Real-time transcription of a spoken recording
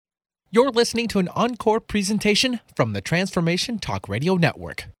You're listening to an encore presentation from the Transformation Talk Radio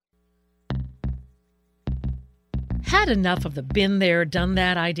Network. Had enough of the been there, done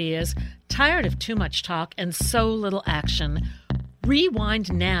that ideas? Tired of too much talk and so little action?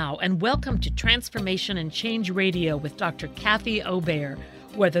 Rewind now and welcome to Transformation and Change Radio with Dr. Kathy Obear,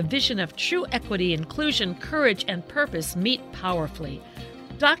 where the vision of true equity, inclusion, courage, and purpose meet powerfully.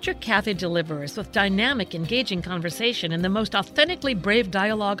 Dr. Kathy delivers with dynamic, engaging conversation and the most authentically brave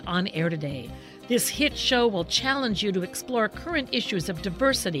dialogue on air today. This hit show will challenge you to explore current issues of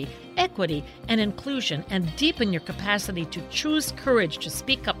diversity, equity, and inclusion and deepen your capacity to choose courage to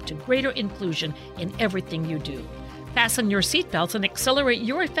speak up to greater inclusion in everything you do. Fasten your seatbelts and accelerate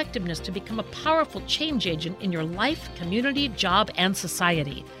your effectiveness to become a powerful change agent in your life, community, job, and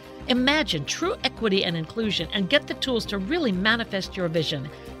society. Imagine true equity and inclusion and get the tools to really manifest your vision.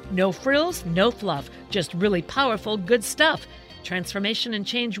 No frills, no fluff, just really powerful, good stuff. Transformation and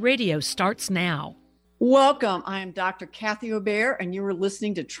Change Radio starts now. Welcome. I am Dr. Kathy Obear, and you are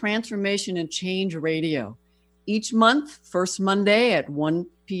listening to Transformation and Change Radio. Each month, first Monday at 1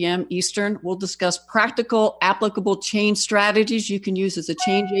 p.m. Eastern, we'll discuss practical, applicable change strategies you can use as a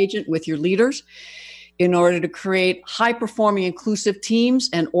change agent with your leaders in order to create high-performing, inclusive teams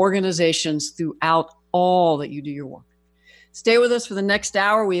and organizations throughout all that you do your work. Stay with us for the next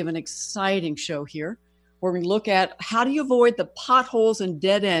hour. We have an exciting show here where we look at how do you avoid the potholes and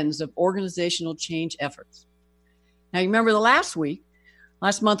dead ends of organizational change efforts. Now, you remember last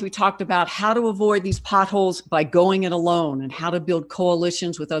month, we talked about how to avoid these potholes by going it alone and how to build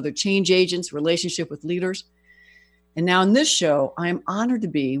coalitions with other change agents, relationship with leaders. And now in this show, I am honored to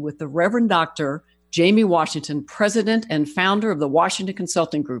be with the Reverend Dr. Jamie Washington, president and founder of the Washington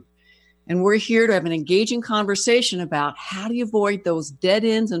Consulting Group. And we're here to have an engaging conversation about how do you avoid those dead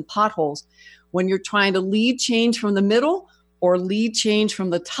ends and potholes when you're trying to lead change from the middle or lead change from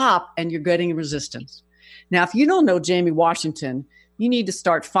the top and you're getting resistance. Now, if you don't know Jamie Washington, you need to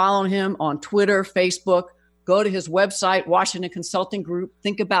start following him on Twitter, Facebook, go to his website, Washington Consulting Group,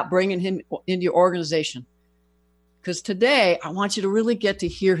 think about bringing him into your organization. Because today, I want you to really get to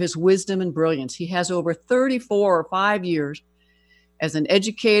hear his wisdom and brilliance. He has over 34 or 5 years as an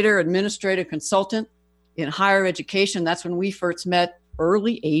educator, administrative consultant in higher education. That's when we first met,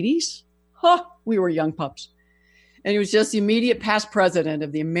 early 80s. We were young pups. And he was just the immediate past president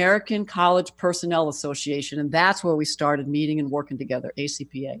of the American College Personnel Association. And that's where we started meeting and working together,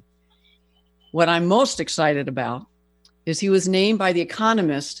 ACPA. What I'm most excited about is he was named by The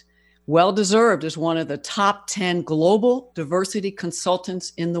Economist, well-deserved, as one of the top 10 global diversity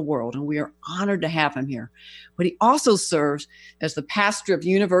consultants in the world. And we are honored to have him here. But he also serves as the pastor of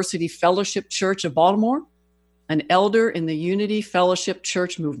University Fellowship Church of Baltimore, an elder in the Unity Fellowship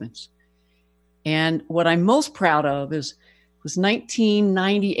Church movements. And what I'm most proud of was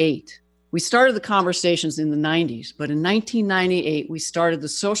 1998. We started the conversations in the 90s, but in 1998, we started the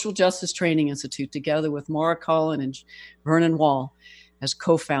Social Justice Training Institute together with Maura Cullen and Vernon Wall as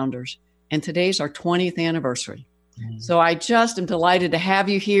co-founders. And today's our 20th anniversary. Mm-hmm. So I just am delighted to have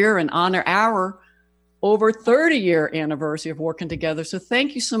you here and honor our over 30-year anniversary of working together. So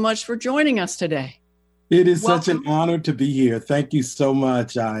thank you so much for joining us today. It is such an honor to be here. Thank you so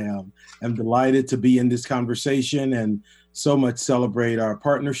much. I am delighted to be in this conversation and so much celebrate our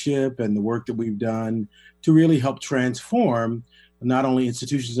partnership and the work that we've done to really help transform not only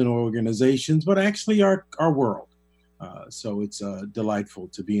institutions and organizations, but actually our world. So it's delightful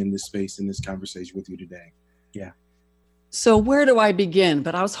to be in this space, in this conversation with you today. Yeah. So where do I begin?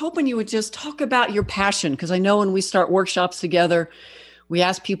 But I was hoping you would just talk about your passion, because I know when we start workshops together, we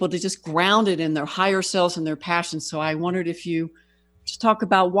ask people to just ground it in their higher selves and their passions. So I wondered if you just talk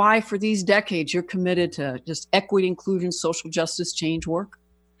about why for these decades you're committed to just equity, inclusion, social justice, change work.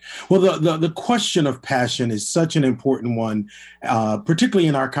 Well, the question of passion is such an important one, particularly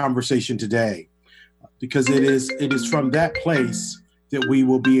in our conversation today, because it is from that place that we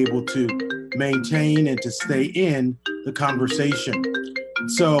will be able to maintain and to stay in the conversation.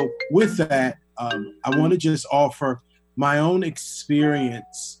 So with that, I want to just offer my own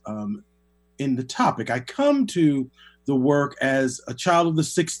experience in the topic. I come to the work as a child of the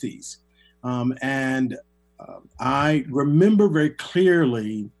 60s. And I remember very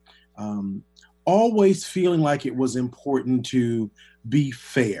clearly always feeling like it was important to be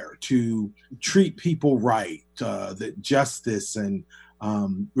fair, to treat people right, that justice and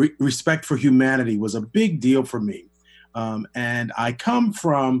respect for humanity was a big deal for me. And I come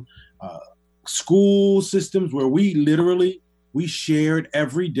from school systems where we shared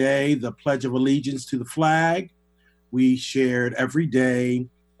every day the Pledge of Allegiance to the flag. We shared every day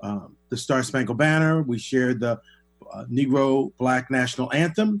the Star Spangled Banner. We shared the Negro Black National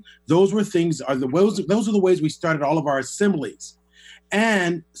Anthem. Those are the ways we started all of our assemblies.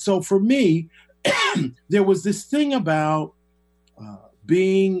 And so for me, there was this thing about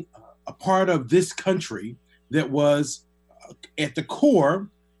being a part of this country that was at the core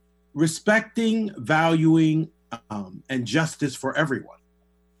respecting, valuing, and justice for everyone.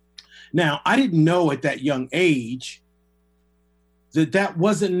 Now, I didn't know at that young age that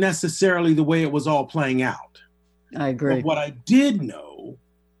wasn't necessarily the way it was all playing out. I agree. But what I did know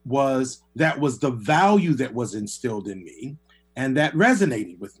was that was the value that was instilled in me, and that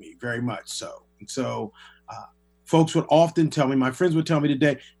resonated with me very much so. And so folks would often tell me, my friends would tell me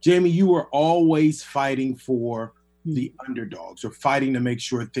today, Jamie, you were always fighting for the underdogs or fighting to make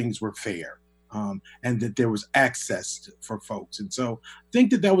sure things were fair. And that there was access for folks. And so I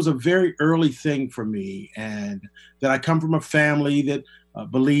think that was a very early thing for me, and that I come from a family that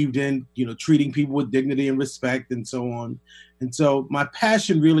believed in, treating people with dignity and respect and so on. And so my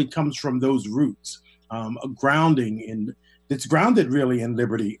passion really comes from those roots, it's grounded really in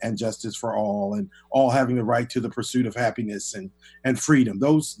liberty and justice for all, and all having the right to the pursuit of happiness and freedom.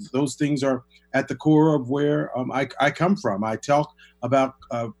 Those things are at the core of where I come from. I talk about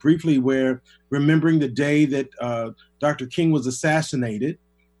briefly where remembering the day that Dr. King was assassinated.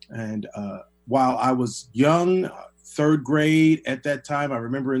 And while I was young, third grade at that time, I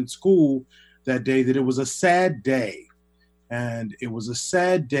remember in school that day that it was a sad day. And it was a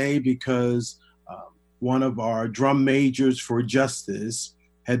sad day because one of our drum majors for justice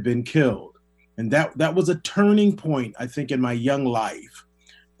had been killed. And that was a turning point, I think, in my young life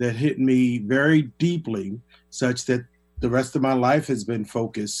that hit me very deeply, such that the rest of my life has been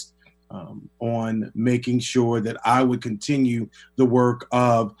focused on making sure that I would continue the work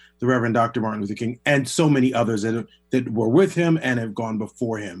of the Reverend Dr. Martin Luther King and so many others that were with him and have gone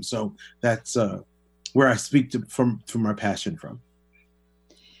before him. So that's where I speak from my passion from.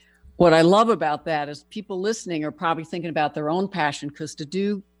 What I love about that is people listening are probably thinking about their own passion, because to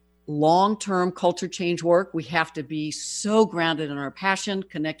do long-term culture change work, we have to be so grounded in our passion,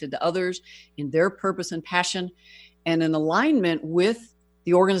 connected to others in their purpose and passion, and in alignment with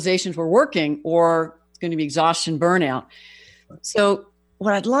the organizations we're working, or it's going to be exhaustion, burnout. So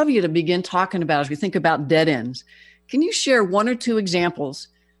what I'd love you to begin talking about as we think about dead ends, can you share one or two examples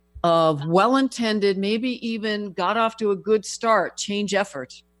of well-intended, maybe even got off to a good start, change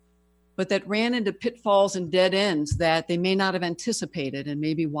efforts, but that ran into pitfalls and dead ends that they may not have anticipated, and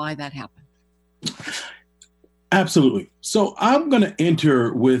maybe why that happened? Absolutely. So I'm going to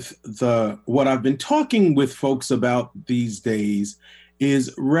enter with what I've been talking with folks about these days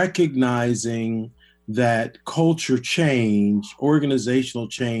is recognizing that culture change, organizational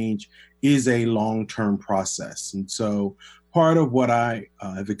change is a long-term process. And so part of what I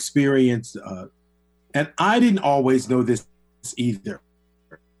have experienced, and I didn't always know this either.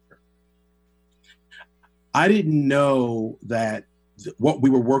 I didn't know that what we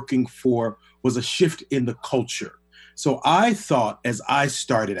were working for was a shift in the culture. So I thought, as I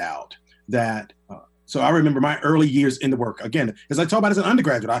started out, that, so I remember my early years in the work. Again, as I talk about as an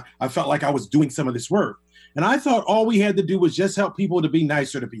undergraduate, I felt like I was doing some of this work. And I thought all we had to do was just help people to be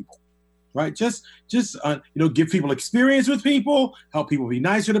nicer to people, right? Just give people experience with people, help people be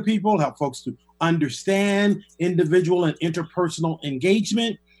nicer to people, help folks to understand individual and interpersonal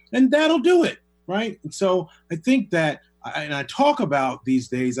engagement, and that'll do it. Right. And so I think that, and I talk about these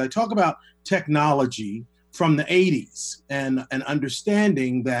days, I talk about technology from the 80s and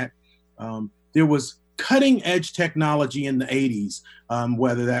understanding that there was cutting edge technology in the 80s,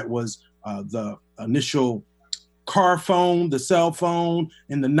 whether that was the initial car phone, the cell phone.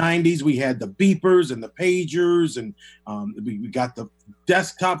 In the 90s, we had the beepers and the pagers, and we got the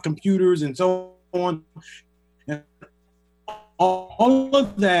desktop computers and so on. And all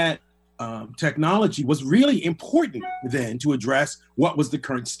of that technology was really important then to address what was the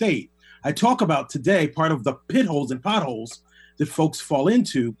current state. I talk about today, part of the pit holes and potholes that folks fall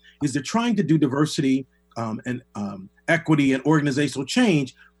into is they're trying to do diversity and equity and organizational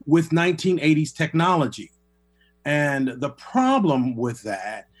change with 1980s technology. And the problem with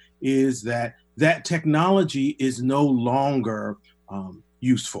that is that technology is no longer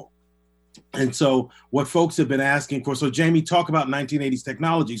useful. And so what folks have been asking for, so Jamie, talk about 1980s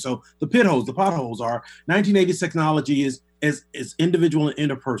technology. So the pit holes, the potholes are 1980s technology is individual and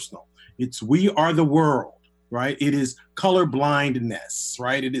interpersonal. It's we are the world, right? It is color blindness,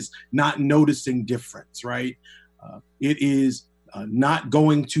 right? It is not noticing difference, right? It is not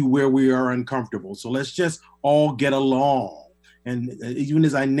going to where we are uncomfortable. So let's just all get along. And even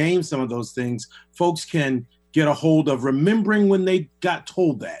as I name some of those things, folks can get a hold of remembering when they got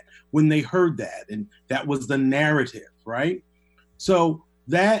told that. when they heard that. And that was the narrative, right? So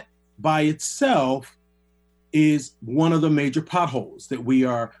that by itself is one of the major potholes, that we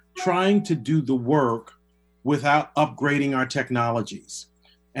are trying to do the work without upgrading our technologies.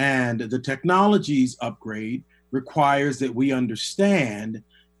 And the technologies upgrade requires that we understand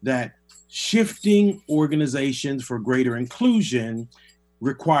that shifting organizations for greater inclusion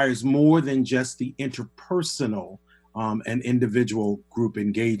requires more than just the interpersonal and individual group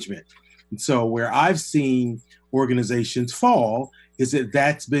engagement. And so where I've seen organizations fall is that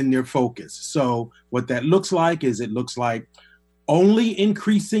that's been their focus. So what that looks like is it looks like only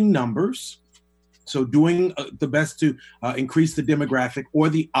increasing numbers. So doing the best to increase the demographic or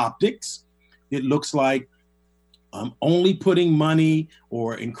the optics. It looks like only putting money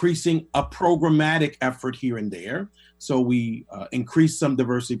or increasing a programmatic effort here and there. So we increase some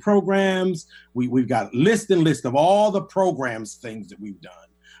diversity programs. We've got list of all the programs, things that we've done.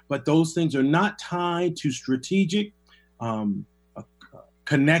 But those things are not tied to strategic,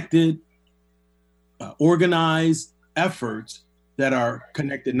 connected, organized efforts that are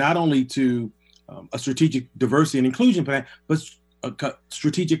connected not only to a strategic diversity and inclusion plan, but a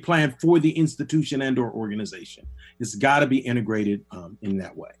strategic plan for the institution and or organization. It's got to be integrated in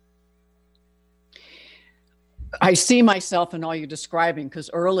that way. I see myself in all you're describing, because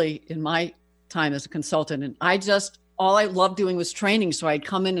early in my time as a consultant, and all I loved doing was training. So I'd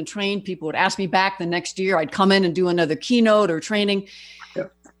come in and train. People would ask me back the next year. I'd come in and do another keynote or training.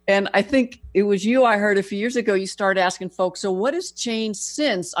 Yep. And I think it was you, I heard a few years ago, you started asking folks, so what has changed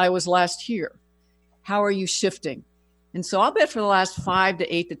since I was last here? How are you shifting? And so I'll bet for the last 5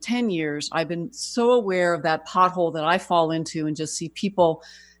 to 8 to 10 years, I've been so aware of that pothole that I fall into and just see people,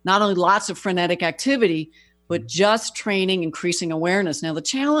 not only lots of frenetic activity, but just training, increasing awareness. Now, the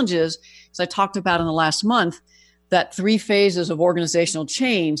challenge is, as I talked about in the last month, that 3 phases of organizational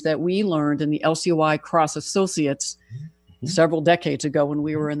change that we learned in the LCOI Cross Associates several decades ago when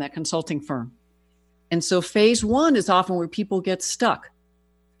we were in that consulting firm. And so phase 1 is often where people get stuck.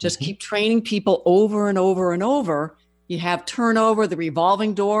 Just keep training people over and over and over. You have turnover, the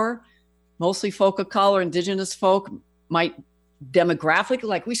revolving door, mostly folk of color, indigenous folk, might demographically,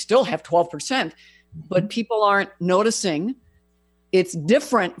 like we still have 12%, but people aren't noticing it's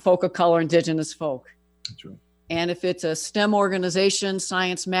different folk of color, indigenous folk. That's right. And if it's a STEM organization,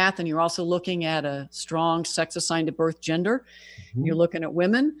 science, math, and you're also looking at a strong sex assigned at birth gender, you're looking at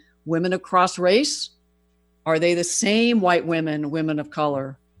women across race. Are they the same white women of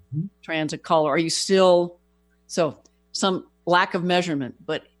color, trans of color? Are you still, so some lack of measurement.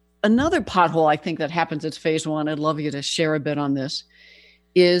 But another pothole I think that happens at phase 1, I'd love you to share a bit on this,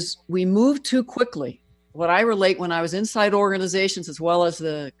 is we move too quickly. What I relate when I was inside organizations as well as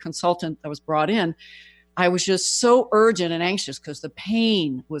the consultant that was brought in, I was just so urgent and anxious because the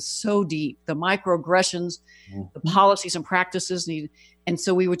pain was so deep, the microaggressions, the policies and practices needed. And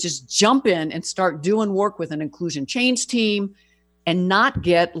so we would just jump in and start doing work with an inclusion change team and not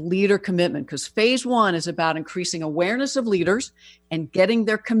get leader commitment, because phase 1 is about increasing awareness of leaders and getting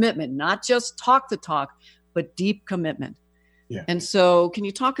their commitment, not just talk the talk, but deep commitment. Yeah. And so can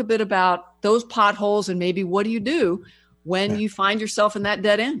you talk a bit about those potholes and maybe what do you do when you find yourself in that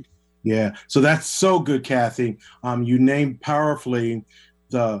dead end? Yeah, so that's so good, Kathy. You named powerfully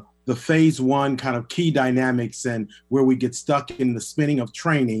the phase 1 kind of key dynamics and where we get stuck in the spinning of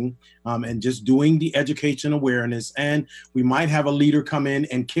training and just doing the education awareness. And we might have a leader come in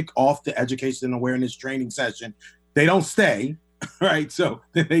and kick off the education awareness training session. They don't stay, right? So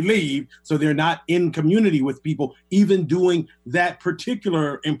they leave. So they're not in community with people, even doing that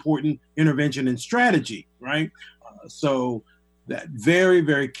particular important intervention and strategy, right? So that very,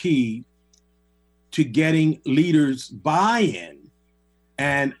 very key to getting leaders buy-in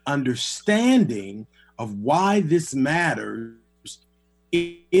and understanding of why this matters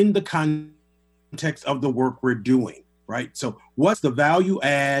in the context of the work we're doing, right? So what's the value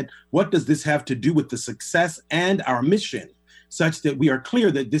add? What does this have to do with the success and our mission, such that we are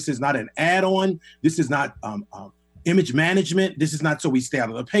clear that this is not an add-on, this is not image management, this is not so we stay out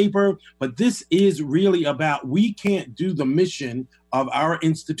of the paper, but this is really about we can't do the mission of our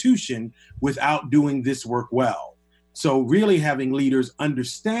institution without doing this work well. So really having leaders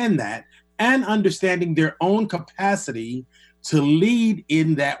understand that and understanding their own capacity to lead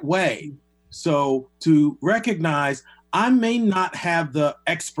in that way. So to recognize I may not have the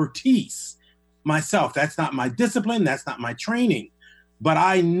expertise myself. That's not my discipline. That's not my training. But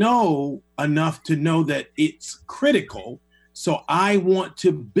I know enough to know that it's critical. So I want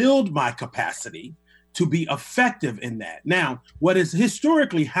to build my capacity to be effective in that. Now, what has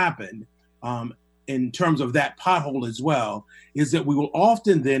historically happened in terms of that pothole as well, is that we will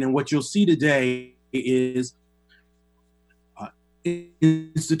often then, and what you'll see today is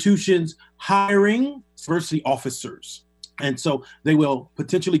institutions hiring diversity officers. And so they will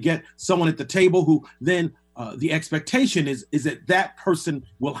potentially get someone at the table who then the expectation is that that person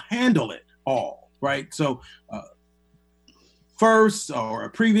will handle it all, right? So first or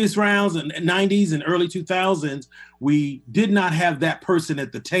previous rounds in the 90s and early 2000s, we did not have that person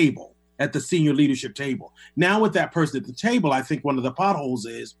at the table, at the senior leadership table. Now with that person at the table, I think one of the potholes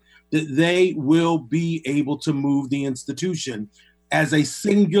is that they will be able to move the institution as a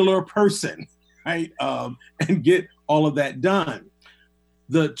singular person, right? And get all of that done.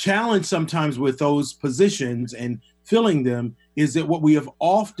 The challenge sometimes with those positions and filling them is that what we have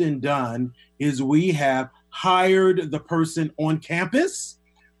often done is we have hired the person on campus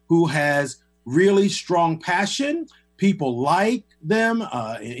who has really strong passion. People like them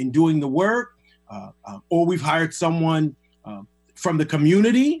in doing the work, or we've hired someone from the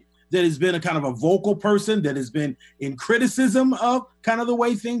community that has been a kind of a vocal person that has been in criticism of kind of the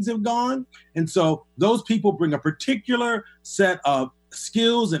way things have gone. And so those people bring a particular set of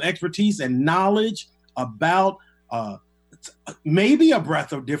skills and expertise and knowledge about maybe a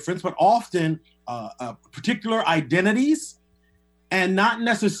breadth of difference, but often particular identities, and not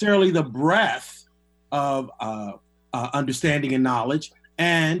necessarily the breadth of understanding and knowledge.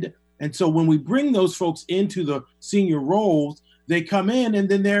 And so when we bring those folks into the senior roles, they come in and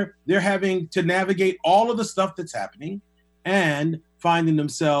then they're having to navigate all of the stuff that's happening and finding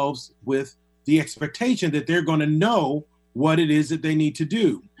themselves with the expectation that they're going to know what it is that they need to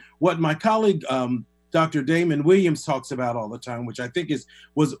do. What my colleague, Dr. Damon Williams, talks about all the time, which I think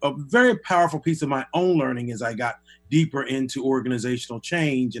was a very powerful piece of my own learning as I got deeper into organizational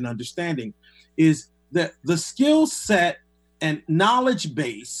change and understanding, is that the skill set and knowledge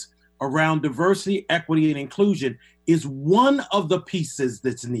base around diversity, equity, and inclusion is one of the pieces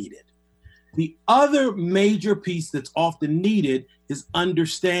that's needed. The other major piece that's often needed is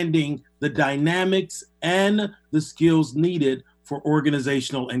understanding the dynamics and the skills needed for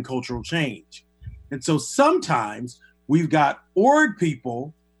organizational and cultural change. And so sometimes we've got org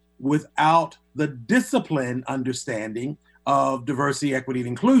people without the discipline understanding of diversity, equity, and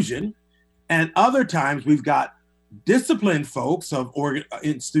inclusion. And other times we've got disciplined folks of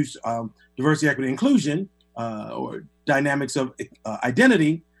diversity, equity, and inclusion, or dynamics of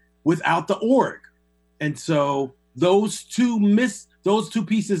identity without the org. And so those two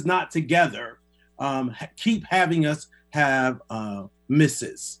pieces not together keep having us have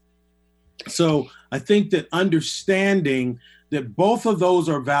misses. So I think that understanding that both of those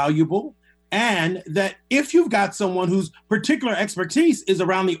are valuable, and that if you've got someone whose particular expertise is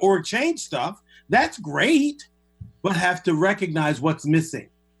around the org change stuff, that's great, but have to recognize what's missing,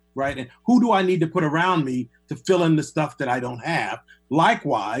 right? And who do I need to put around me to fill in the stuff that I don't have?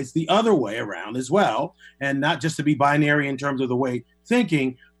 Likewise, the other way around as well, and not just to be binary in terms of the way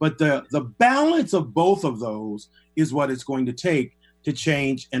thinking, but the balance of both of those is what it's going to take to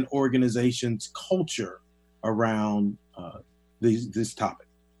change an organization's culture around this topic.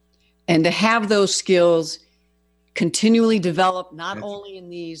 And to have those skills continually develop, not only in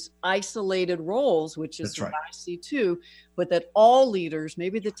these isolated roles, which is what I see too, but that all leaders,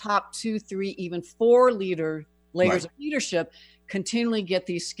 maybe the top 2, 3, even 4 layers of leadership, continually get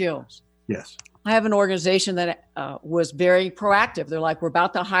these skills. Yes. I have an organization that was very proactive. They're like, we're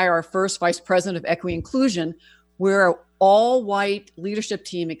about to hire our first vice president of equity inclusion. We're an all-white leadership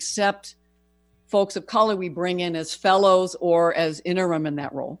team, except folks of color we bring in as fellows or as interim in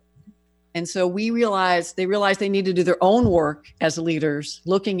that role. And so they realized they need to do their own work as leaders,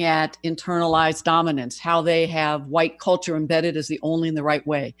 looking at internalized dominance, how they have white culture embedded as the only and the right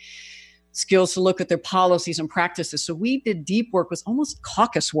way, skills to look at their policies and practices. So we did deep work, was almost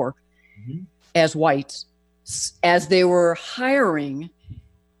caucus work as whites, as they were hiring.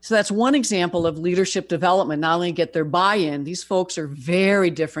 So that's one example of leadership development, not only get their buy-in, these folks are very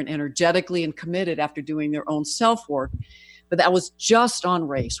different energetically and committed after doing their own self-work. But that was just on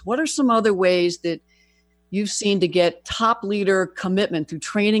race. What are some other ways that you've seen to get top leader commitment through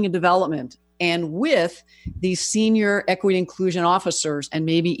training and development, and with these senior equity inclusion officers and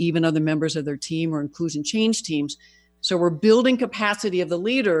maybe even other members of their team or inclusion change teams? So we're building capacity of the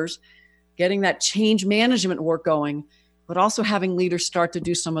leaders, getting that change management work going, but also having leaders start to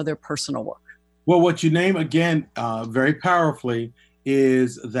do some of their personal work. Well, what you name again very powerfully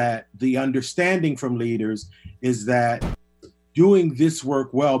is that the understanding from leaders is that doing this work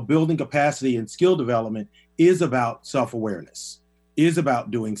well, building capacity and skill development, is about self-awareness, is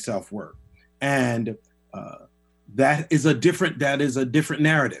about doing self-work. And that is a different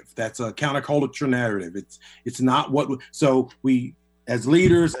narrative. That's a counterculture narrative. It's not what so we as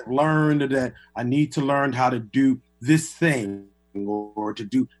leaders have learned that I need to learn how to do this thing or to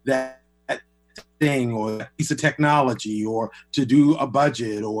do that thing or a piece of technology or to do a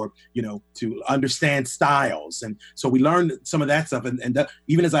budget or, to understand styles. And so we learned some of that stuff. And that,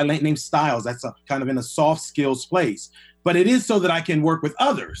 even as I name styles, that's a kind of in a soft skills place. But it is so that I can work with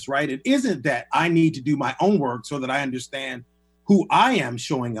others, right? It isn't that I need to do my own work so that I understand who I am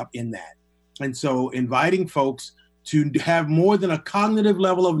showing up in that. And so inviting folks to have more than a cognitive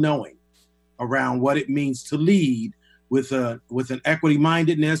level of knowing around what it means to lead with an equity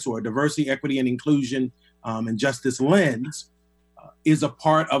mindedness or diversity, equity, and inclusion and justice lens is a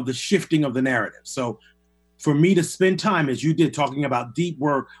part of the shifting of the narrative. So for me to spend time, as you did, talking about deep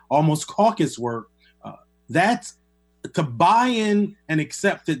work, almost caucus work, that's to buy in and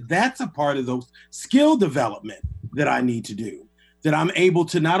accept that that's a part of those skill development that I need to do, that I'm able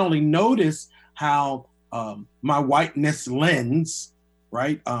to not only notice how my whiteness lens,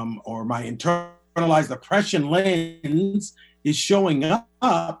 right, or my internalized oppression lens is showing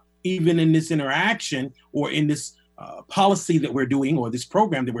up even in this interaction or in this policy that we're doing or this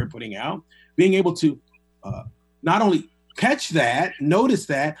program that we're putting out, being able to not only catch that, notice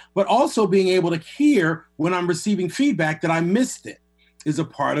that, but also being able to hear when I'm receiving feedback that I missed it is a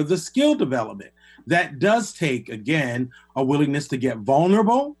part of the skill development. That does take, again, a willingness to get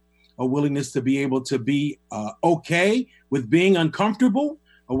vulnerable, a willingness to be able to be okay with being uncomfortable,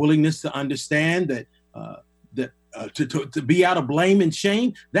 a willingness to understand that to be out of blame and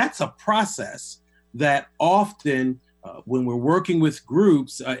shame. That's a process that often when we're working with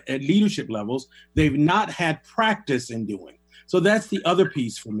groups at leadership levels, they've not had practice in doing. So that's the other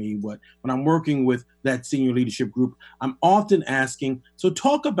piece for me. When I'm working with that senior leadership group, I'm often asking, so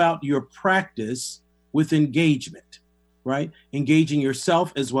talk about your practice with engagement, right? Engaging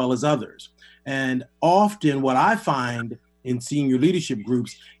yourself as well as others. And often what I find in senior leadership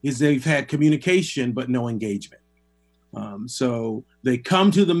groups is they've had communication, but no engagement. So they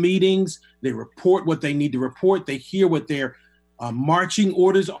come to the meetings, they report what they need to report, they hear what their marching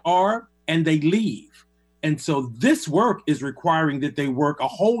orders are, and they leave. And so this work is requiring that they work a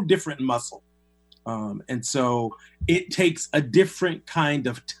whole different muscle. And so it takes a different kind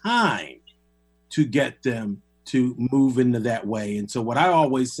of time to get them to move into that way. And so what I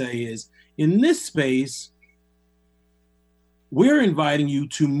always say is, in this space, we're inviting you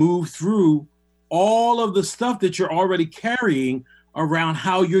to move through all of the stuff that you're already carrying around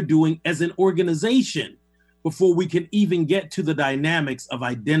how you're doing as an organization before we can even get to the dynamics of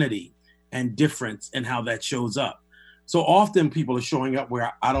identity and difference and how that shows up. So often people are showing up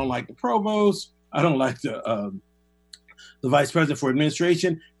where I don't like the provost, I don't like the vice president for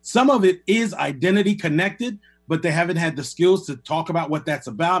administration. Some of it is identity connected, but they haven't had the skills to talk about what that's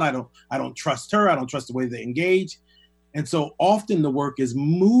about. I don't trust her. I don't trust the way they engage. And so often the work is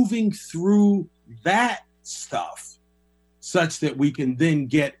moving through that stuff such that we can then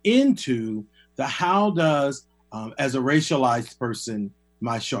get into the how does, as a racialized person,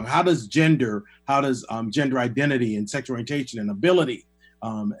 how does gender identity and sexual orientation and ability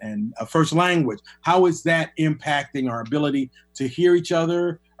and a first language, how is that impacting our ability to hear each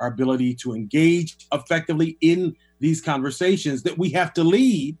other, our ability to engage effectively in these conversations that we have to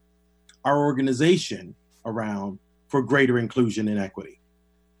lead our organization around for greater inclusion and equity.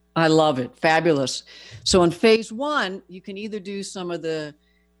 I love it. Fabulous. So in phase one, you can either do some of the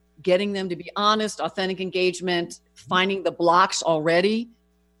getting them to be honest, authentic engagement, finding the blocks already,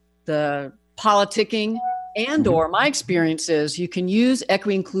 the politicking, and or my experience is you can use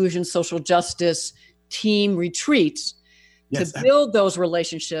equity, inclusion, social justice team retreats to build those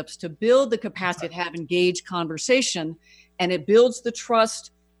relationships, to build the capacity to have engaged conversation, and it builds the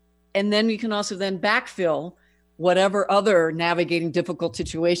trust. And then you can also then backfill whatever other navigating difficult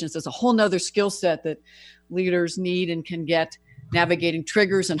situations. There's a whole nother skill set that leaders need and can get, navigating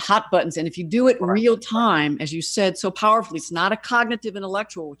triggers and hot buttons. And if you do it in real time, as you said so powerfully, it's not a cognitive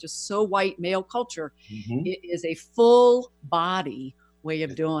intellectual, which is so white male culture. Mm-hmm. It is a full body way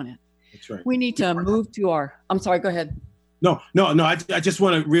of doing it. That's right. We need to move to I'm sorry, go ahead. No. I just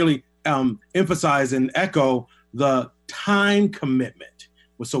want to really emphasize and echo the time commitment.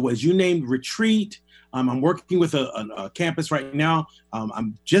 So as you named retreat, I'm working with a campus right now.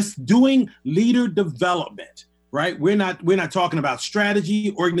 I'm just doing leader development, right? We're not talking about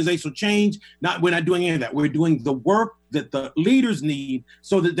strategy, organizational change. We're not doing any of that. We're doing the work that the leaders need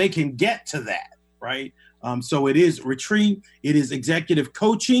so that they can get to that, right? So it is retreat, it is executive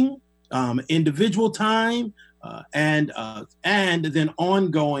coaching, individual time, and then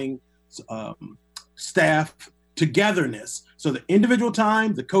ongoing staff togetherness. So the individual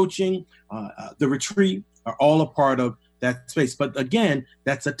time, the coaching, the retreat are all a part of that space. But again,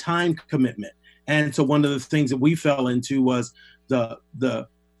 that's a time commitment. And so one of the things that we fell into was the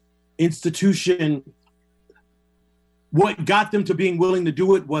institution. What got them to being willing to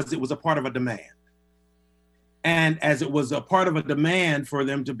do it was a part of a demand. And as it was a part of a demand for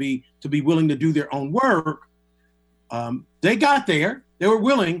them to be willing to do their own work, they got there, they were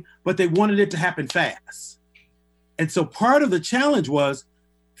willing, but they wanted it to happen fast. And so part of the challenge was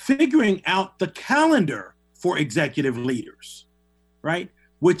figuring out the calendar for executive leaders, right?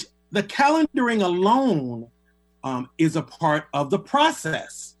 Which the calendaring alone is a part of the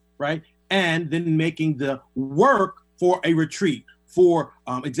process, right? And then making the work for a retreat, for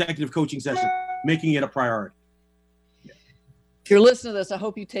executive coaching session, making it a priority. If you're listening to this, I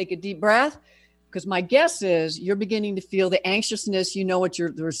hope you take a deep breath, because my guess is you're beginning to feel the anxiousness. You know what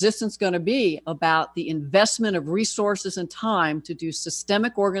the resistance going to be about the investment of resources and time to do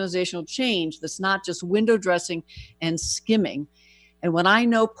systemic organizational change that's not just window dressing and skimming. And what I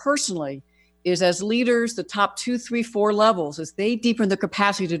know personally is, as leaders, the top 2, 3, 4 levels, as they deepen their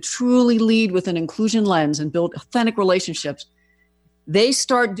capacity to truly lead with an inclusion lens and build authentic relationships, they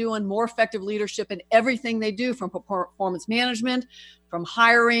start doing more effective leadership in everything they do, from performance management, from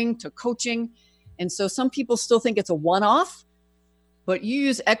hiring to coaching. And so some people still think it's a one-off, but you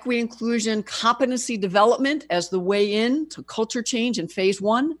use equity, inclusion, competency development as the way in to culture change in phase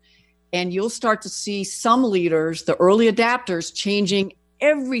 1. And you'll start to see some leaders, the early adapters, changing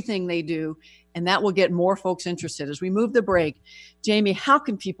everything they do. And that will get more folks interested. As we move the break, Jamie, how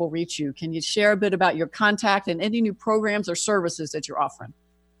can people reach you? Can you share a bit about your contact and any new programs or services that you're offering?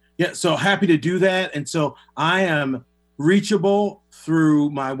 Yeah, so happy to do that. And so I am reachable through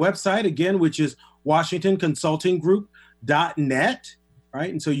my website, again, which is WashingtonConsultingGroup.net, right?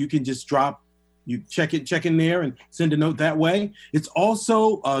 And so you can just check in there and send a note that way. It's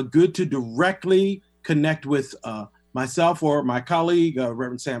also good to directly connect with myself or my colleague,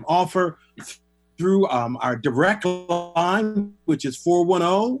 Reverend Sam Offer, through our direct line, which is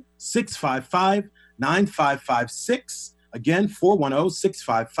 410-655-9556. Again,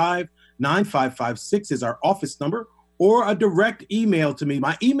 410-655-9556 is our office number, or a direct email to me.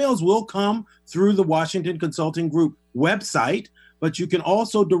 My emails will come through the Washington Consulting Group website, but you can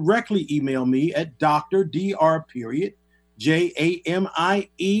also directly email me at Dr. Jamie,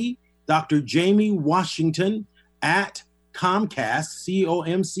 Dr. Jamie Washington at Comcast,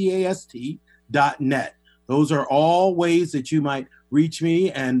 COMCAST.net. Those are all ways that you might reach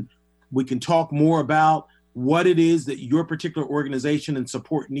me, and we can talk more about what it is that your particular organization and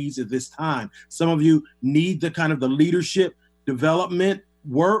support needs at this time. Some of you need the kind of the leadership development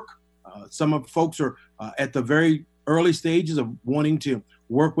work. Some of folks are at the very early stages of wanting to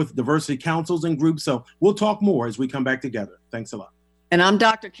work with diversity councils and groups. So we'll talk more as we come back together. Thanks a lot. And I'm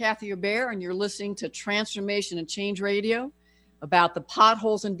Dr. Kathy Obear, and you're listening to Transformation and Change Radio, about the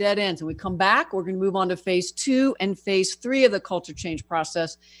potholes and dead ends. And we come back, we're going to move on to phase 2 and phase 3 of the culture change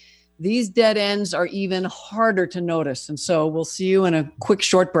process. These dead ends are even harder to notice. And so we'll see you in a quick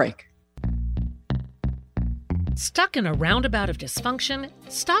short break. Stuck in a roundabout of dysfunction?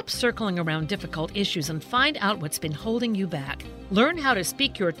 Stop circling around difficult issues and find out what's been holding you back. Learn how to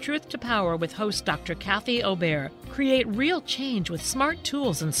speak your truth to power with host Dr. Kathy Obear. Create real change with smart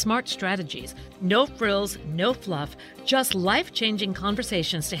tools and smart strategies. No frills, no fluff, just life-changing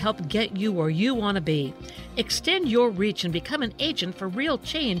conversations to help get you where you want to be. Extend your reach and become an agent for real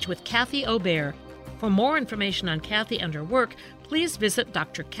change with Kathy Obear. For more information on Kathy and her work, please visit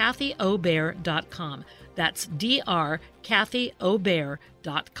drkathyobear.com. That's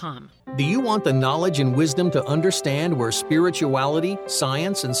drkathyobear.com. Do you want the knowledge and wisdom to understand where spirituality,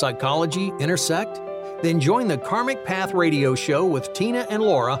 science, and psychology intersect? Then join the Karmic Path Radio Show with Tina and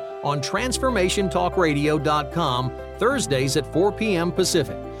Laura on TransformationTalkRadio.com Thursdays at 4 p.m.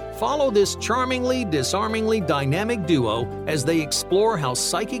 Pacific. Follow this charmingly, disarmingly dynamic duo as they explore how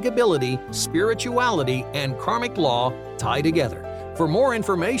psychic ability, spirituality, and karmic law tie together. For more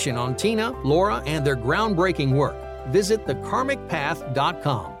information on Tina, Laura, and their groundbreaking work, visit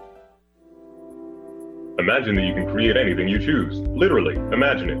thekarmicpath.com. Imagine that you can create anything you choose. Literally,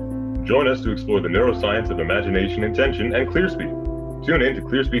 imagine it. Join us to explore the neuroscience of imagination, intention, and ClearSpeak. Tune in to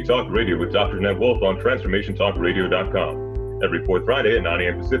ClearSpeak Talk Radio with Dr. Ned Wolf on TransformationTalkRadio.com. Every fourth Friday at 9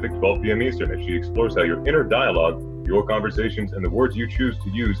 a.m. Pacific, 12 p.m. Eastern, as she explores how your inner dialogue, your conversations, and the words you choose to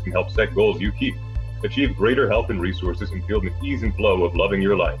use can help set goals you keep. Achieve greater health and resources and feel the ease and flow of loving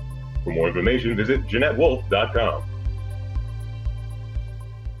your life. For more information, visit JeanetteWolf.com.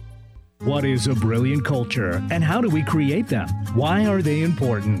 What is a brilliant culture, and how do we create them? Why are they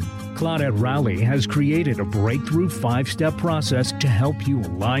important? Claudette Rowley has created a breakthrough 5-step process to help you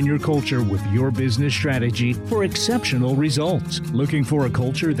align your culture with your business strategy for exceptional results. Looking for a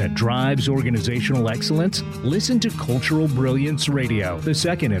culture that drives organizational excellence? Listen to Cultural Brilliance Radio, the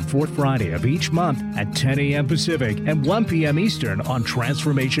second and fourth Friday of each month at 10 a.m. Pacific and 1 p.m. Eastern on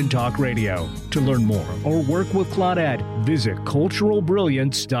Transformation Talk Radio. To learn more or work with Claudette, visit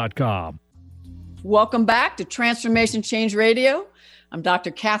culturalbrilliance.com. Welcome back to Transformation Change Radio. I'm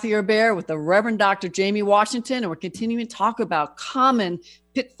Dr. Kathy Obear with the Reverend Dr. Jamie Washington, and we're continuing to talk about common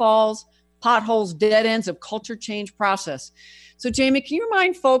pitfalls, potholes, dead ends of culture change process. So, Jamie, can you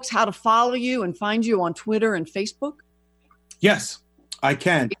remind folks how to follow you and find you on Twitter and Facebook? Yes, I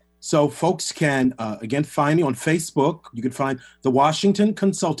can. So folks can, again, find me on Facebook. You can find the Washington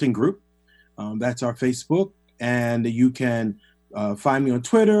Consulting Group. That's our Facebook. And you can find me on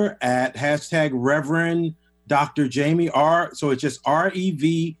Twitter at hashtag Reverend Dr. Jamie R. So it's just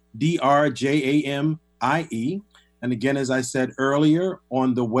REVDRJAMIE. And again, as I said earlier,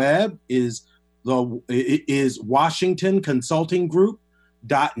 on the web is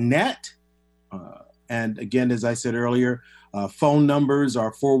WashingtonConsultingGroup.net. And again, as I said earlier, phone numbers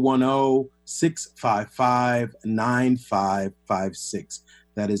are 410-655-9556.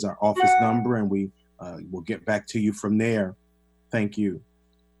 That is our office number, and we will get back to you from there. Thank you.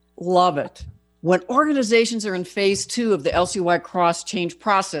 Love it. When organizations are in phase 2 of the LC White Cross change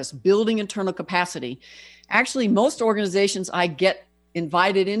process, building internal capacity, actually most organizations I get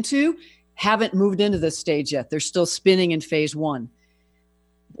invited into haven't moved into this stage yet. They're still spinning in phase 1.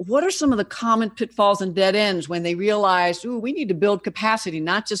 What are some of the common pitfalls and dead ends when they realize, we need to build capacity,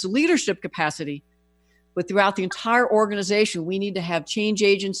 not just leadership capacity, but throughout the entire organization? We need to have change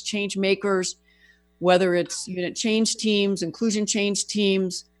agents, change makers, whether it's unit change teams, inclusion change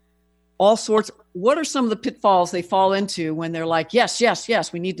teams, all sorts. What are some of the pitfalls they fall into when they're like, yes,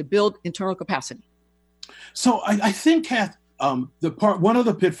 we need to build internal capacity? So I think, Kath, one of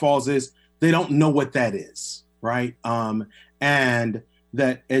the pitfalls is they don't know what that is, right? And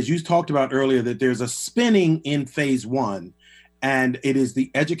that, as you talked about earlier, that there's a spinning in phase 1, and it is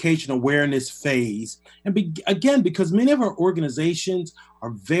the education awareness phase. And again, because many of our organizations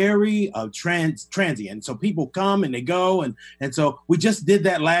are very transient. So people come and they go. And so we just did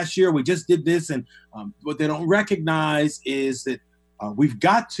that last year. We just did this. And what they don't recognize is that we've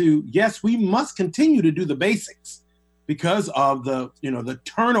got to, yes, we must continue to do the basics because of the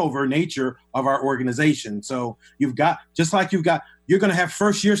turnover nature of our organization. So you're going to have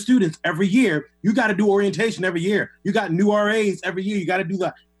first year students every year. You got to do orientation every year. You got new RAs every year. You got to do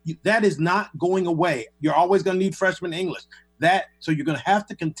that. That is not going away. You're always going to need freshman English. So you're going to have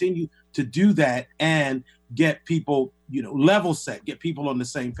to continue to do that and get people, level set, get people on the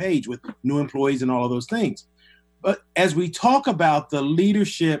same page with new employees and all of those things. But as we talk about the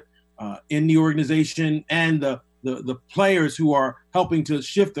leadership in the organization and the players who are helping to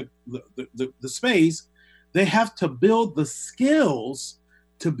shift the space, they have to build the skills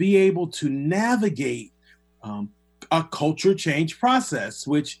to be able to navigate a culture change process,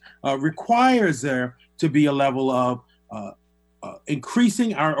 which requires there to be a level of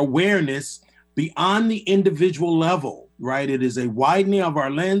increasing our awareness beyond the individual level, right? It is a widening of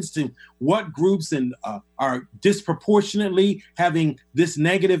our lens to what groups are disproportionately having this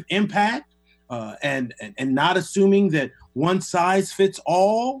negative impact, and not assuming that one size fits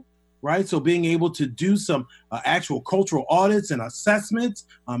all, right? So being able to do some actual cultural audits and assessments,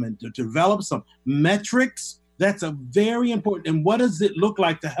 and to develop some metrics, that's a very important. And what does it look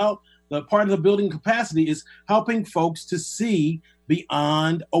like to help? The part of the building capacity is helping folks to see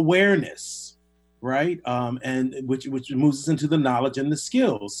beyond awareness, right? And which moves us into the knowledge and the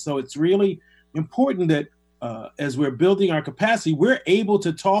skills. So it's really important that as we're building our capacity, we're able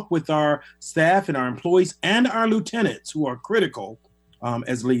to talk with our staff and our employees and our lieutenants, who are critical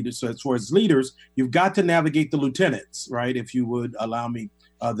as leaders. So as far as leaders, you've got to navigate the lieutenants, right? If you would allow me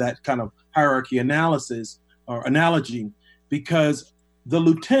that kind of hierarchy analysis or analogy, because the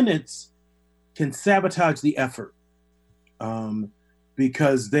lieutenants can sabotage the effort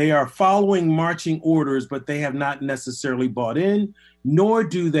because they are following marching orders, but they have not necessarily bought in, nor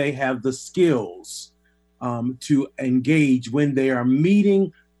do they have the skills to engage when they are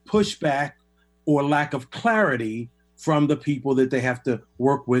meeting pushback or lack of clarity from the people that they have to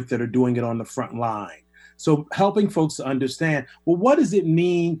work with that are doing it on the front line. So helping folks to understand, well, what does it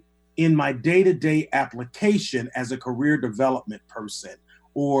mean in my day-to-day application as a career development person,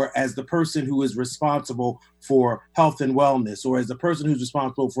 or as the person who is responsible for health and wellness, or as the person who's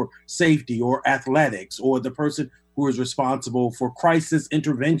responsible for safety or athletics, or the person who is responsible for crisis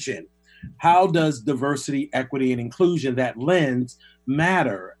intervention, How does diversity, equity, and inclusion, that lens,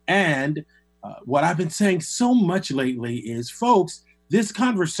 matter? And what I've been saying so much lately is, folks, this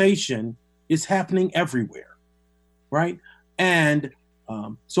conversation is happening everywhere, right? And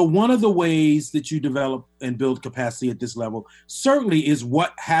so one of the ways that you develop and build capacity at this level certainly is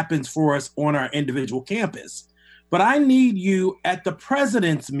what happens for us on our individual campus. But I need you at the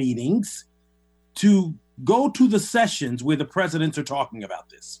president's meetings to go to the sessions where the presidents are talking about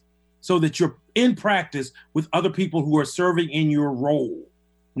this, so that you're in practice with other people who are serving in your role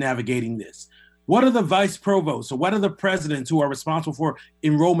navigating this. What are the vice provosts, or what are the presidents who are responsible for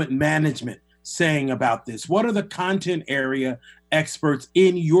enrollment management saying about this? What are the content area experts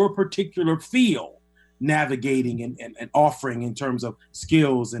in your particular field navigating and offering in terms of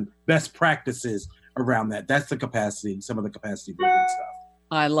skills and best practices around that? That's the capacity, some of the capacity building stuff.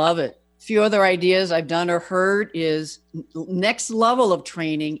 I love it. A few other ideas I've done or heard is next level of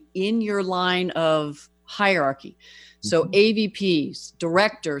training in your line of hierarchy. So AVPs,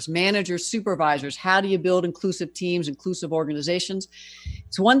 directors, managers, supervisors, how do you build inclusive teams, inclusive organizations?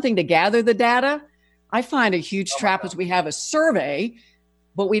 It's one thing to gather the data. I find a huge trap is we have a survey,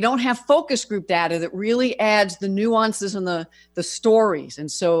 but we don't have focus group data that really adds the nuances and the stories. And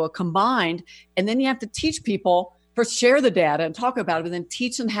so combined, and then you have to teach people, first share the data and talk about it, and then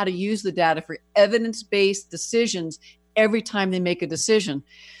teach them how to use the data for evidence-based decisions every time they make a decision.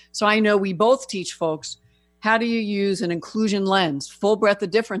 So I know we both teach folks, how do you use an inclusion lens, full breadth of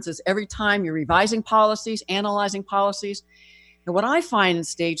differences every time you're revising policies, analyzing policies. And what I find in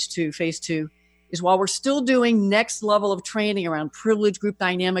phase two, is while we're still doing next level of training around privilege, group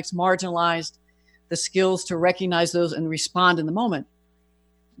dynamics, marginalized, the skills to recognize those and respond in the moment,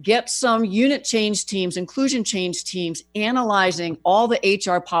 get some unit change teams, inclusion change teams, analyzing all the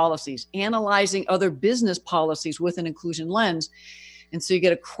HR policies, analyzing other business policies with an inclusion lens. And so you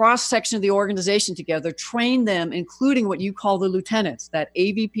get a cross section of the organization together, train them, including what you call the lieutenants, that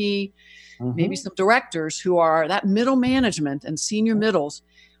AVP, maybe some directors who are that middle management and senior middles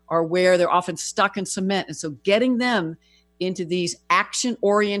are where they're often stuck in cement. And so getting them into these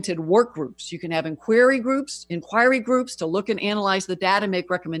action-oriented work groups. You can have inquiry groups to look and analyze the data, make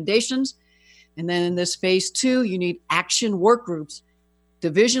recommendations. And then in this phase two, you need action work groups,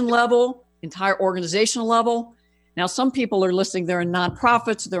 division level, entire organizational level. Now, some people are listening, they're in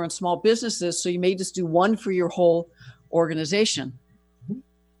nonprofits, they're in small businesses, so you may just do one for your whole organization.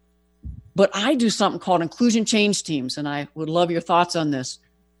 But I do something called inclusion change teams, and I would love your thoughts on this.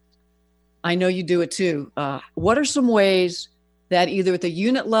 I know you do it too. What are some ways that either at the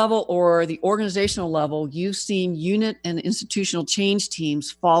unit level or the organizational level, you've seen unit and institutional change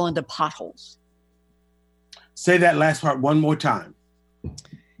teams fall into potholes? Say that last part one more time.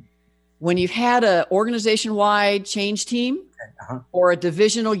 When you've had an organization-wide change team or a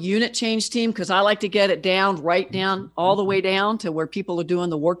divisional unit change team, because I like to get it down, right down, all the way down to where people are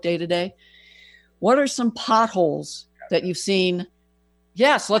doing the work day to day. What are some potholes that you've seen?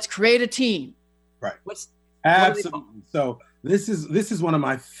 Yes, let's create a team. Right. Absolutely. So this is one of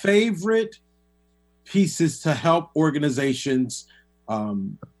my favorite pieces to help organizations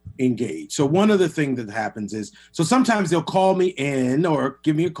engage. So one of the things that happens is, so sometimes they'll call me in or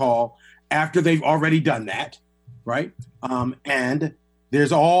give me a call after they've already done that, right? And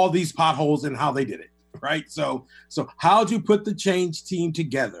there's all these potholes in how they did it, right? So how'd you put the change team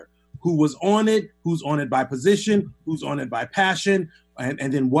together? Who was on it? Who's on it by position? Who's on it by passion?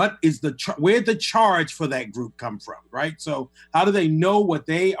 And then what is where'd the charge for that group come from, right? So how do they know what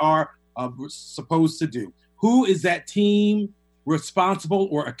they are supposed to do? Who is that team responsible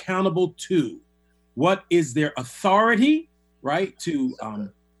or accountable to? What is their authority, right, to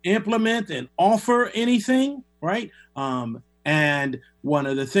implement and offer anything, right? And one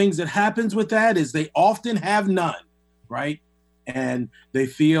of the things that happens with that is they often have none, right? And they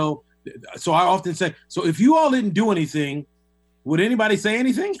feel, so I often say, so if you all didn't do anything, would anybody say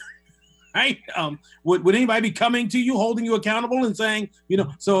anything? Right? Would anybody be coming to you, holding you accountable and saying,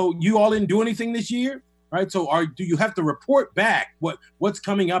 so you all didn't do anything this year? Right? So do you have to report back what's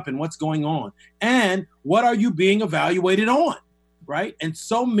coming up and what's going on? And what are you being evaluated on? Right? And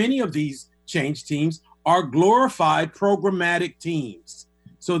so many of these change teams are glorified programmatic teams.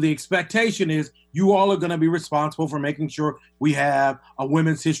 So the expectation is you all are going to be responsible for making sure we have a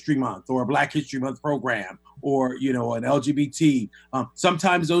Women's History Month or a Black History Month program or, an LGBT.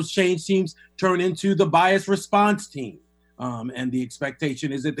 Sometimes those change teams turn into the bias response team. And the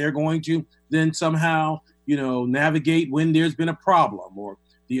expectation is that they're going to then somehow, navigate when there's been a problem, or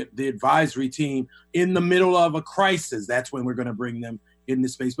the advisory team in the middle of a crisis. That's when we're going to bring them in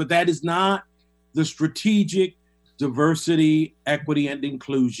this space. But that is not the strategic diversity, equity, and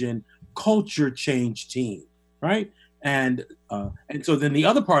inclusion culture change team, right? And so then the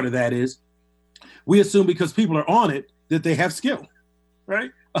other part of that is we assume because people are on it that they have skill,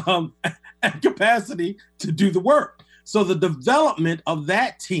 right? And capacity to do the work. So the development of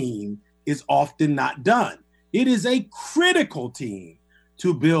that team is often not done. It is a critical team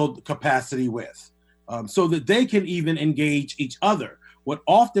to build capacity with, so that they can even engage each other. What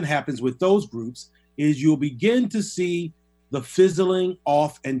often happens with those groups is you'll begin to see the fizzling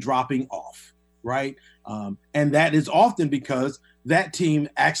off and dropping off, right? And that is often because that team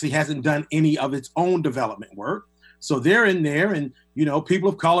actually hasn't done any of its own development work. So they're in there, and people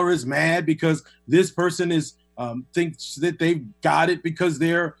of color is mad because this person is thinks that they've got it because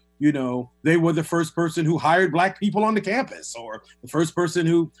they're they were the first person who hired Black people on the campus, or the first person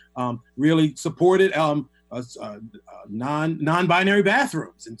who really supported non-binary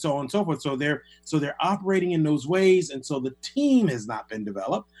bathrooms, and so on and so forth. So they're operating in those ways, and so the team has not been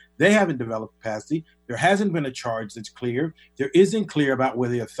developed. They haven't developed capacity. There hasn't been a charge that's clear. There isn't clear about where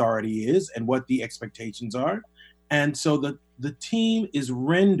the authority is and what the expectations are, and so the team is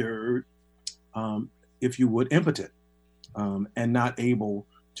rendered, if you would, impotent, and not able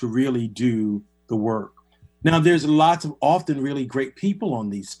to really do the work. Now, there's lots of often really great people on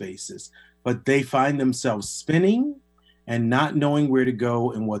these spaces, but they find themselves spinning and not knowing where to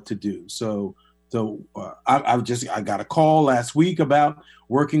go and what to do. So I got a call last week about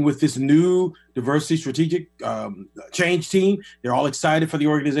working with this new diversity strategic change team. They're all excited for the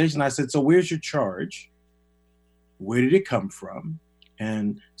organization. I said, so where's your charge? Where did it come from?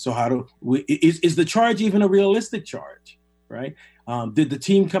 And so is the charge even a realistic charge, right? Did the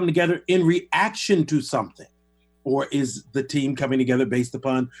team come together in reaction to something? Or is the team coming together based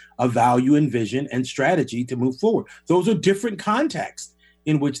upon a value and vision and strategy to move forward? Those are different contexts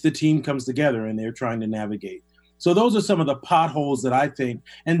in which the team comes together and they're trying to navigate. So those are some of the potholes that I think,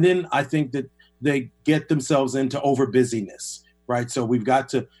 and then I think that they get themselves into over busyness, right? So we've got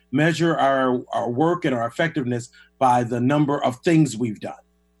to measure our work and our effectiveness by the number of things we've done.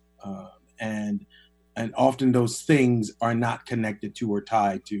 And often those things are not connected to or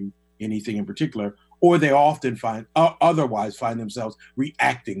tied to anything in particular, or they often otherwise find themselves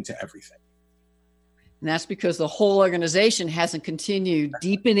reacting to everything. And that's because the whole organization hasn't continued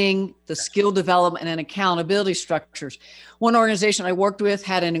deepening the skill development and accountability structures. One organization I worked with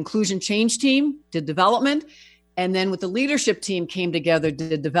had an inclusion change team, did development, and then with the leadership team came together,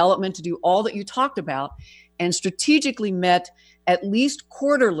 did development to do all that you talked about, and strategically met at least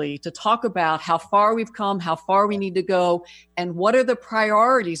quarterly to talk about how far we've come, how far we need to go, and what are the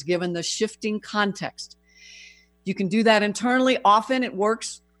priorities given the shifting context. You can do that internally. Often it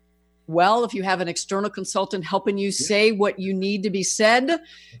works well if you have an external consultant helping you say what you need to be said,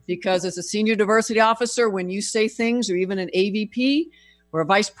 because as a senior diversity officer, when you say things, or even an AVP or a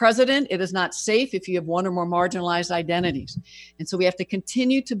vice president, it is not safe if you have one or more marginalized identities. And so we have to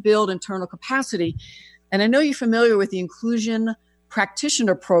continue to build internal capacity. And I know you're familiar with the inclusion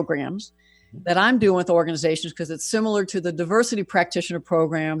practitioner programs that I'm doing with organizations, because it's similar to the diversity practitioner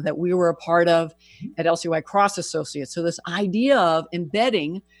program that we were a part of at LCY Cross Associates. So this idea of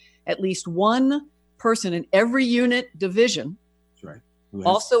embedding at least one person in every unit division. That's right.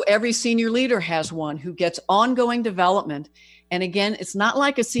 Also, every senior leader has one who gets ongoing development. And again, it's not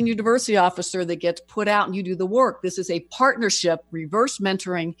like a senior diversity officer that gets put out and you do the work. This is a partnership, reverse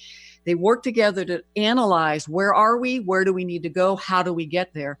mentoring. They work together to analyze, where are we? Where do we need to go? How do we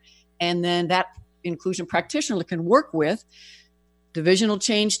get there? And then that inclusion practitioner can work with divisional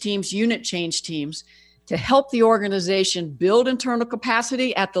change teams, unit change teams, to help the organization build internal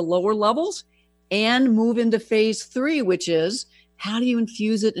capacity at the lower levels and move into phase 3, which is how do you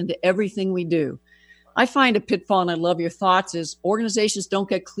infuse it into everything we do? I find a pitfall, and I love your thoughts, is organizations don't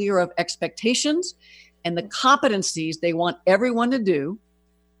get clear of expectations and the competencies they want everyone to do,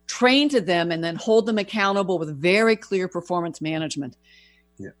 train to them, and then hold them accountable with very clear performance management.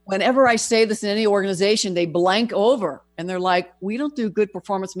 Yeah. Whenever I say this in any organization, they blank over and they're like, we don't do good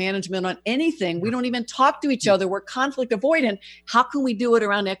performance management on anything. We don't even talk to each other. We're conflict avoidant. How can we do it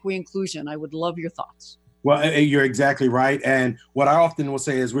around equity inclusion? I would love your thoughts. Well, you're exactly right. And what I often will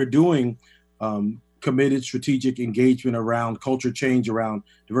say is we're doing committed strategic engagement around culture change, around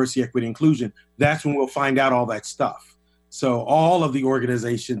diversity, equity, inclusion. That's when we'll find out all that stuff. So all of the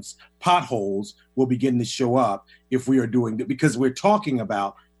organization's potholes will begin to show up if we are doing that, because we're talking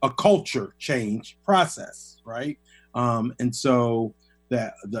about a culture change process, right? And so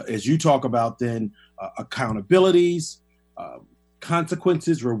that as you talk about then accountabilities,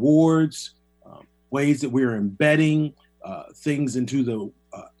 consequences, rewards, ways that we're embedding things into the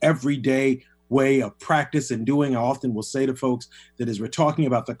everyday way of practice and doing. I often will say to folks that as we're talking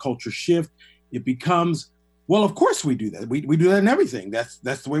about the culture shift, it becomes, well, of course we do that. We do that in everything. That's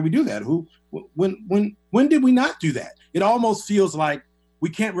the way we do that. When did we not do that? It almost feels like we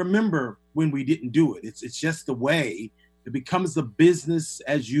can't remember when we didn't do it. It's just the way it becomes the business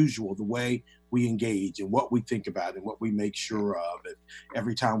as usual, the way we engage and what we think about and what we make sure of. And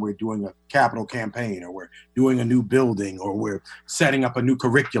every time we're doing a capital campaign, or we're doing a new building, or we're setting up a new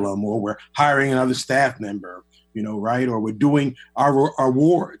curriculum, or we're hiring another staff member, right? Or we're doing our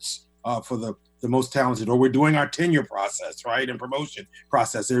awards for the most talented, or we're doing our tenure process, right? And promotion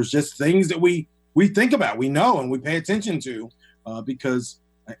process. There's just things that we think about, we know, and we pay attention to because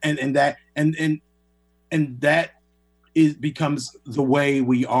that becomes the way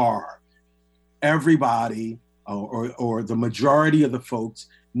we are. Everybody or the majority of the folks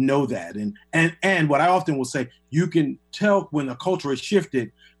know that. And what I often will say, you can tell when the culture has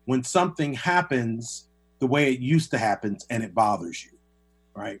shifted, when something happens the way it used to happen and it bothers you,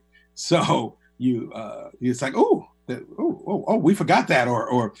 right? So it's like, we forgot that,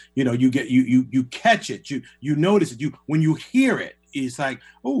 or you catch it, you notice it, when you hear it, it's like,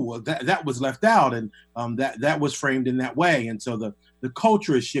 that was left out, and that was framed in that way. And so the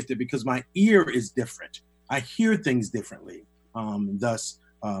culture is shifted because my ear is different. I hear things differently. Thus,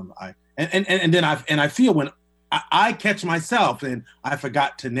 I feel when I catch myself and I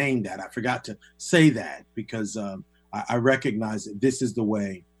forgot to name that, I forgot to say that, because I recognize that this is the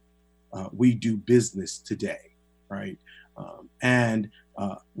way we do business today, right?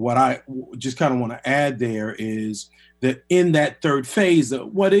 What I just kind of want to add there is that in that third phase,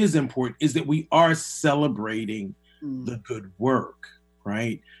 what is important is that we are celebrating the good work,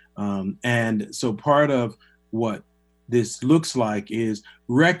 right? And so part of what this looks like is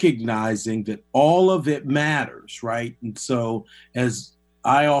recognizing that all of it matters, right? And so as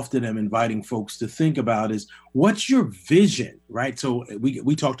I often am inviting folks to think about is, what's your vision, right? So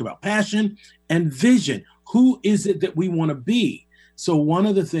we talked about passion and vision. Who is it that we want to be? So one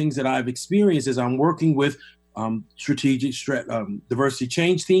of the things that I've experienced is I'm working with strategic diversity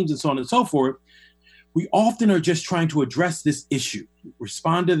change teams and so on and so forth. We often are just trying to address this issue,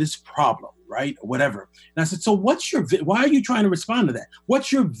 respond to this problem, right? Or whatever. And I said, so what's your why are you trying to respond to that?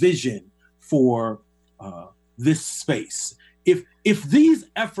 What's your vision for this space? If these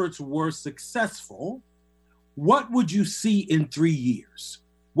efforts were successful, what would you see in 3 years?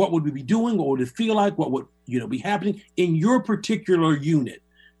 What would we be doing? What would it feel like? What would be happening in your particular unit?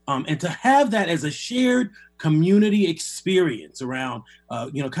 And to have that as a shared community experience around,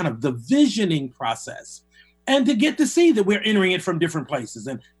 kind of the visioning process, and to get to see that we're entering it from different places.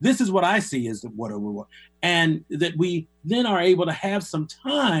 And this is what I see as what we want. And that we then are able to have some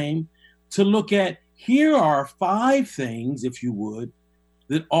time to look at, here are 5 things, if you would,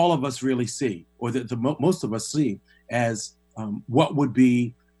 that all of us really see, or that most of us see as what would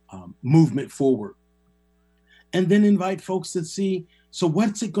be movement forward. And then invite folks to see, so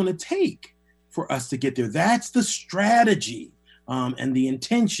what's it going to take for us to get there? That's the strategy and the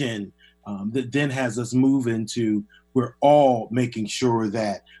intention that then has us move into, we're all making sure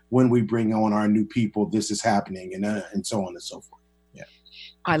that when we bring on our new people, this is happening, and so on and so forth. Yeah,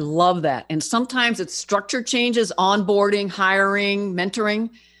 I love that. And sometimes it's structure changes, onboarding, hiring, mentoring.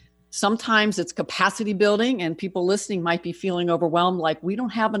 Sometimes it's capacity building, and people listening might be feeling overwhelmed, like we don't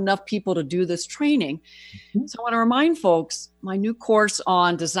have enough people to do this training. Mm-hmm. So I want to remind folks, my new course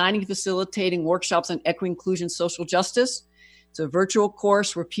on designing, facilitating workshops on equity, inclusion, social justice. It's a virtual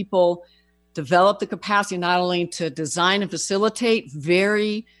course where people develop the capacity not only to design and facilitate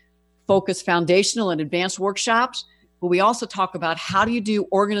very focused foundational and advanced workshops, but we also talk about how do you do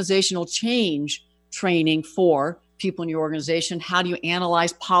organizational change training for people in your organization? How do you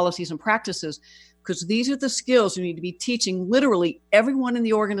analyze policies and practices? Because these are the skills you need to be teaching literally everyone in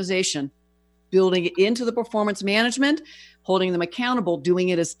the organization, building it into the performance management, holding them accountable, doing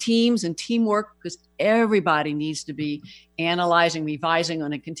it as teams and teamwork, because everybody needs to be analyzing, revising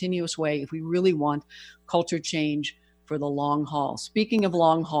on a continuous way if we really want culture change for the long haul. Speaking of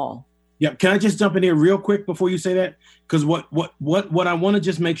long haul. Yeah, can I just jump in here real quick before you say that? Because what I want to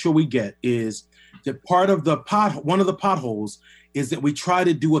just make sure we get is that part of one of the potholes is that we try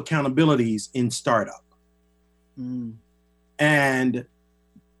to do accountabilities in startup. And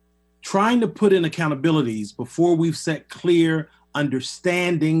trying to put in accountabilities before we've set clear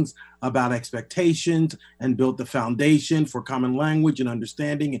understandings about expectations and built the foundation for common language and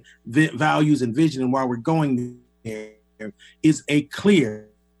understanding and values and vision and why we're going there is a clear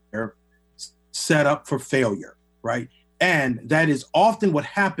setup for failure, right? And that is often what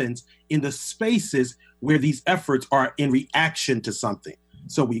happens in the spaces where these efforts are in reaction to something.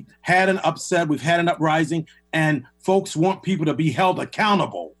 So we had an upset, we've had an uprising, and folks want people to be held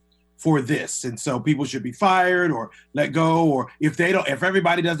accountable for this. And so people should be fired or let go, or if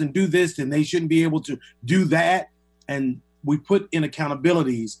everybody doesn't do this, then they shouldn't be able to do that. And we put in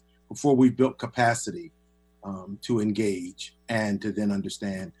accountabilities before we built capacity to engage and to then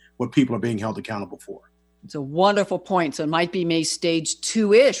understand what people are being held accountable for. It's a wonderful point. So it might be maybe stage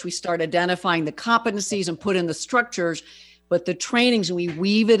 2-ish. We start identifying the competencies and put in the structures, but the trainings, and we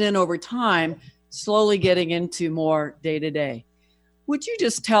weave it in over time, slowly getting into more day-to-day. Would you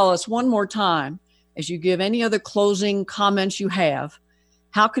just tell us one more time, as you give any other closing comments you have,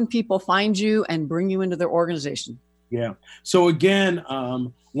 how can people find you and bring you into their organization? Yeah. So again,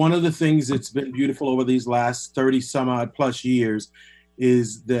 one of the things that's been beautiful over these last 30 some odd plus years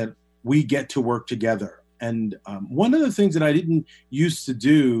is that we get to work together. And one of the things that I didn't used to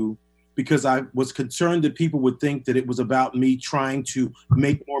do, because I was concerned that people would think that it was about me trying to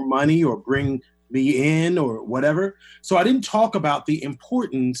make more money or bring me in or whatever. So I didn't talk about the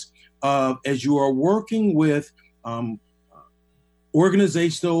importance of, as you are working with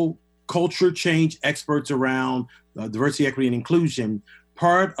organizational culture change experts around diversity, equity, and inclusion,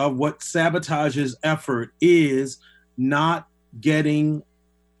 part of what sabotages effort is not getting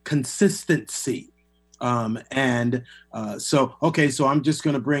consistency. So I'm just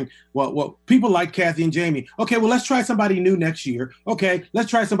going to bring, well, people like Kathy and Jamie. Okay, well, let's try somebody new next year. Okay, let's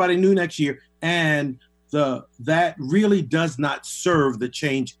try somebody new next year. And that really does not serve the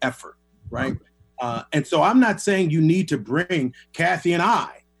change effort, right? And so I'm not saying you need to bring Kathy and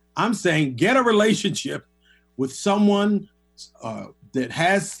I'm saying get a relationship with someone that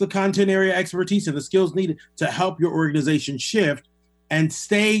has the content area expertise and the skills needed to help your organization shift and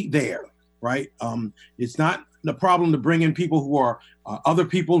stay there. Right? It's not the problem to bring in people who are other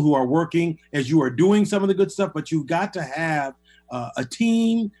people who are working as you are doing some of the good stuff, but you've got to have a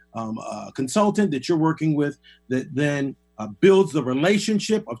team, a consultant that you're working with that then builds the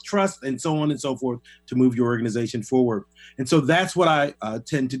relationship of trust and so on and so forth to move your organization forward. And so that's what I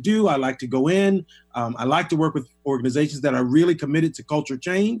tend to do. I like to go in. I like to work with organizations that are really committed to culture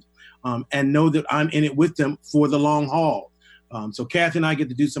change and know that I'm in it with them for the long haul. So Kathy and I get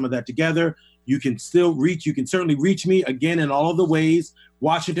to do some of that together. You can certainly reach me again in all of the ways,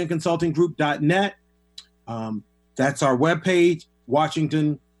 WashingtonConsultingGroup.net. That's our webpage,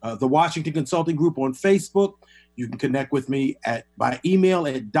 the Washington Consulting Group on Facebook. You can connect with me by email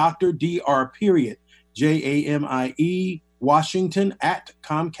at Dr. Jamie Washington at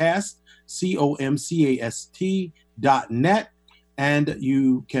Comcast.net. And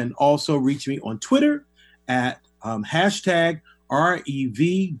you can also reach me on Twitter at hashtag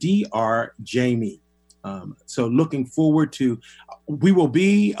REVDRJamie. So looking forward to, we will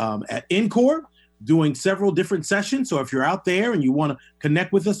be at NCORE doing several different sessions. So if you're out there and you want to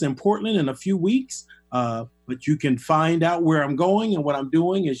connect with us in Portland in a few weeks, but you can find out where I'm going and what I'm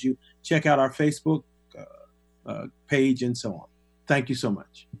doing as you check out our Facebook page and so on. Thank you so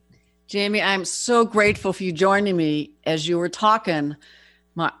much. Jamie, I'm so grateful for you joining me. As you were talking,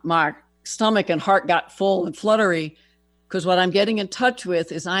 my stomach and heart got full and fluttery, because what I'm getting in touch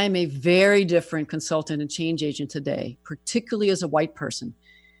with is I am a very different consultant and change agent today, particularly as a white person,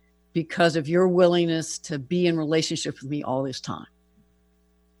 because of your willingness to be in relationship with me all this time.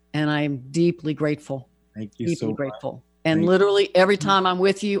 And I am deeply grateful. Thank you. Deeply grateful. And literally every time I'm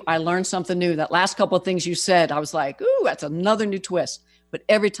with you, I learn something new. That last couple of things you said, I was like, ooh, that's another new twist. But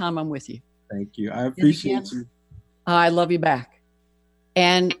every time I'm with you. Thank you. I appreciate you. I love you back.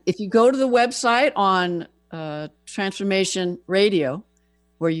 And if you go to the website on Transformation Radio,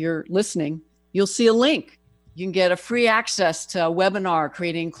 where you're listening, you'll see a link. You can get a free access to a webinar,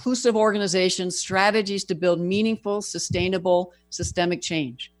 Creating Inclusive Organizations, Strategies to Build Meaningful, Sustainable, Systemic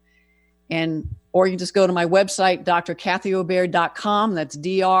Change. Or you can just go to my website, drkathyobear.com. That's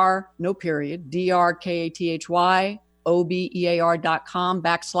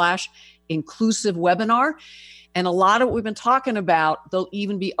drkathyobear.com/inclusive webinar. And a lot of what we've been talking about, there'll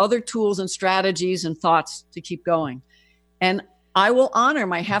even be other tools and strategies and thoughts to keep going. And I will honor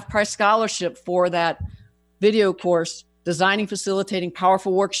my half-price scholarship for that video course, Designing, Facilitating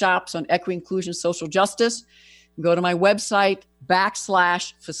Powerful Workshops on Equity, Inclusion, Social Justice. Go to my website,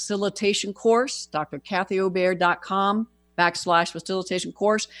 /facilitation course, drkathyobear.com/facilitation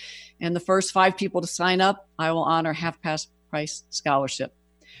course. And the first 5 people to sign up, I will honor half-price scholarship.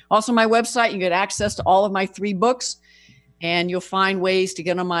 Also, my website, you can get access to all of my 3 books, and you'll find ways to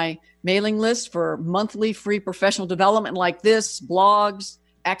get on my mailing list for monthly free professional development like this, blogs,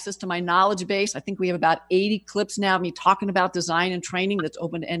 access to my knowledge base. I think we have about 80 clips now of me talking about design and training that's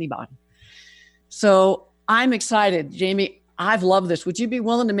open to anybody. So I'm excited, Jamie. I've loved this. Would you be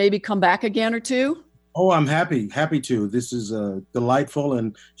willing to maybe come back again or two? Oh, I'm happy to. This is delightful,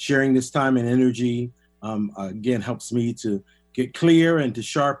 and sharing this time and energy, again, helps me to get clear and to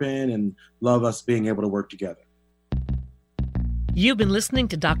sharpen, and love us being able to work together. You've been listening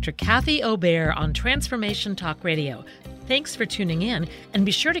to Dr. Kathy Obear on Transformation Talk Radio. Thanks for tuning in, and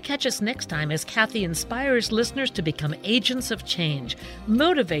be sure to catch us next time as Kathy inspires listeners to become agents of change,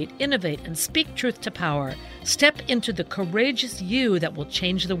 motivate, innovate, and speak truth to power. Step into the courageous you that will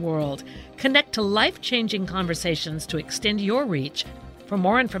change the world. Connect to life-changing conversations to extend your reach. For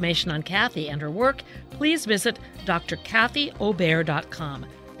more information on Kathy and her work, please visit drkathyobear.com.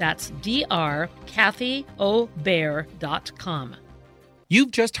 That's drkathyobear.com.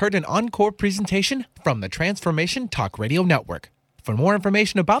 You've just heard an encore presentation from the Transformation Talk Radio Network. For more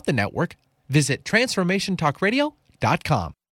information about the network, visit transformationtalkradio.com.